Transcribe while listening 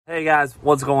Hey guys,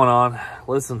 what's going on?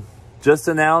 Listen, just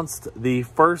announced the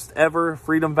first ever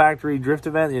Freedom Factory drift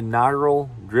event, the inaugural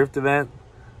drift event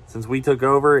since we took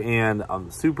over, and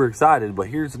I'm super excited. But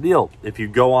here's the deal. If you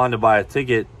go on to buy a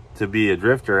ticket to be a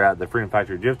drifter at the Freedom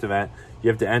Factory drift event, you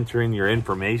have to enter in your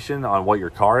information on what your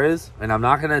car is. And I'm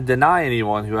not going to deny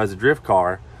anyone who has a drift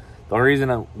car. The only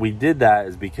reason we did that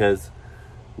is because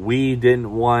we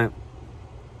didn't want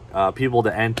people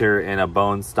to enter in a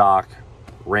bone stock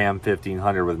Ram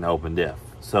 1500 with an open diff.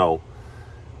 So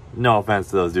no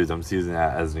offense to those dudes, I'm just using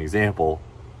that as an example.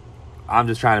 I'm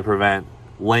just trying to prevent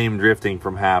lame drifting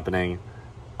from happening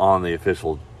on the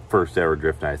official first ever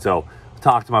drift night. So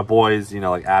talk to my boys,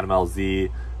 like Adam LZ,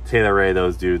 Taylor Ray,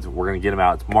 those dudes. We're gonna get them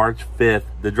out. It's March 5th.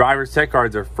 The driver's tech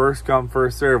cards are first come,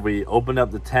 first serve. We opened up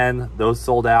the 10, those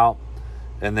sold out,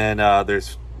 and then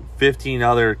there's 15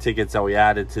 other tickets that we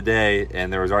added today,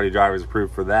 and there was already drivers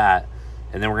approved for that.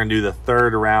 And then we're gonna do the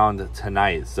third round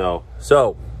tonight. So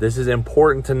this is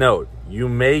important to note. You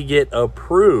may get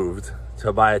approved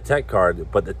to buy a tech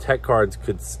card, but the tech cards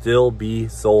could still be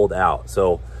sold out.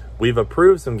 So we've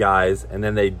approved some guys and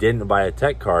then they didn't buy a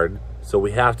tech card. So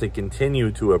we have to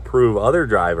continue to approve other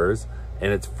drivers,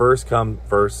 and it's first come,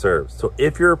 first serve. So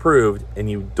if you're approved and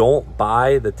you don't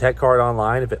buy the tech card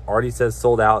online, if it already says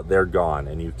sold out, they're gone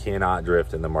and you cannot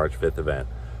drift in the March 5th event.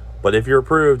 But if you're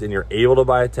approved and you're able to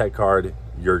buy a tech card,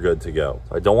 you're good to go.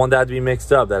 So I don't want that to be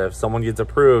mixed up, that if someone gets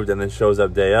approved and then shows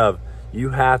up day of,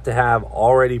 you have to have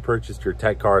already purchased your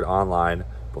tech card online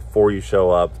before you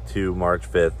show up to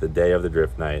March 5th, the day of the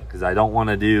drift night. Because I don't want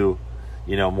to do,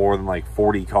 more than like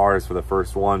 40 cars for the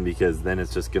first one, because then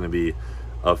it's just going to be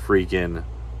a freaking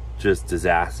just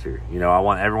disaster. I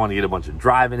want everyone to get a bunch of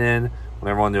driving in. I want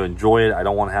everyone to enjoy it. I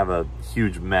don't want to have a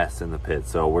huge mess in the pit.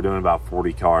 So we're doing about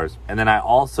 40 cars. And then I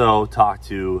also talked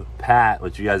to Pat,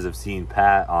 which you guys have seen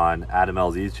Pat on Adam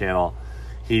LZ's channel.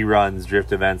 He runs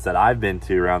drift events that I've been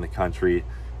to around the country,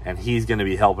 and he's going to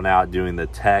be helping out doing the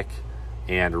tech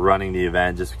and running the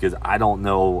event, just because I don't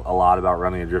know a lot about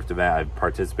running a drift event. I've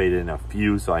participated in a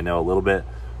few, so I know a little bit.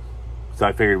 So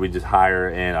I figured we'd just hire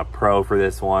in a pro for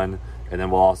this one, and then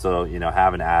we'll also,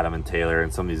 have an Adam and Taylor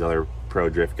and some of these other pro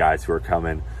drift guys who are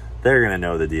coming. They're gonna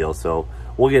know the deal, so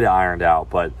we'll get it ironed out.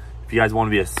 But if you guys want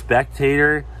to be a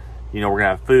spectator, we're gonna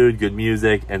have food, good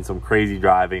music, and some crazy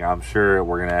driving. I'm sure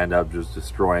we're gonna end up just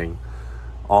destroying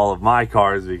all of my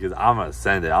cars, because I'm gonna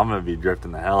send it. I'm gonna be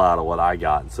drifting the hell out of what I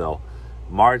got. So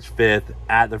March 5th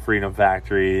at the Freedom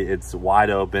Factory, it's wide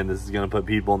open. This is gonna put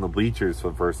people in the bleachers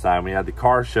for the first time. We had the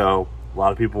car show. A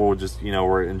lot of people were just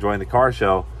were enjoying the car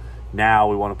show. Now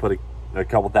we want to put a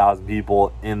couple thousand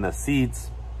people in the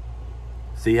seats,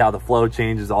 see how the flow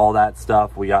changes, all that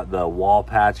stuff. We got the wall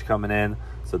patch coming in,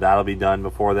 so that'll be done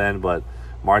before then. But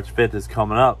March 5th is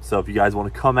coming up, so if you guys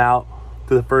want to come out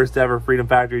to the first ever Freedom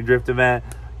Factory drift event,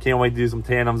 can't wait to do some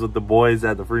tandems with the boys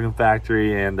at the Freedom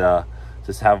Factory and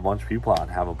just have a bunch of people out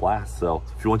and have a blast. So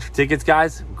if you want your tickets,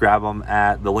 guys, grab them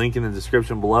at the link in the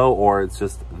description below, or it's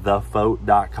just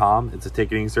thefote.com. It's a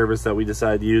ticketing service that we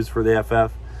decided to use for the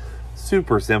FF.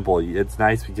 Super simple. It's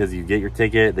nice because you get your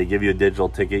ticket, they give you a digital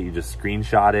ticket, you just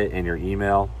screenshot it in your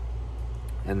email,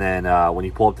 and then when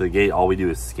you pull up to the gate, all we do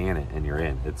is scan it and you're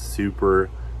in. It's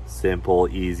super simple,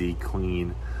 easy,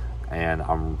 clean, and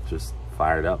I'm just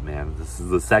fired up, man. This is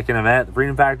the second event. The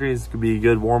Freedom Factory is gonna be a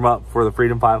good warm-up for the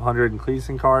Freedom 500 and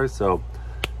Cleeson cars. So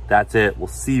that's it. We'll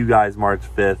see you guys March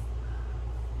 5th.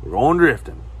 We're going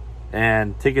drifting,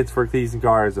 and tickets for Cleeson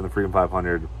cars and the Freedom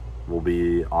 500 will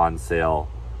be on sale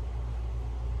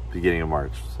beginning of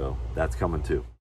March, so that's coming too.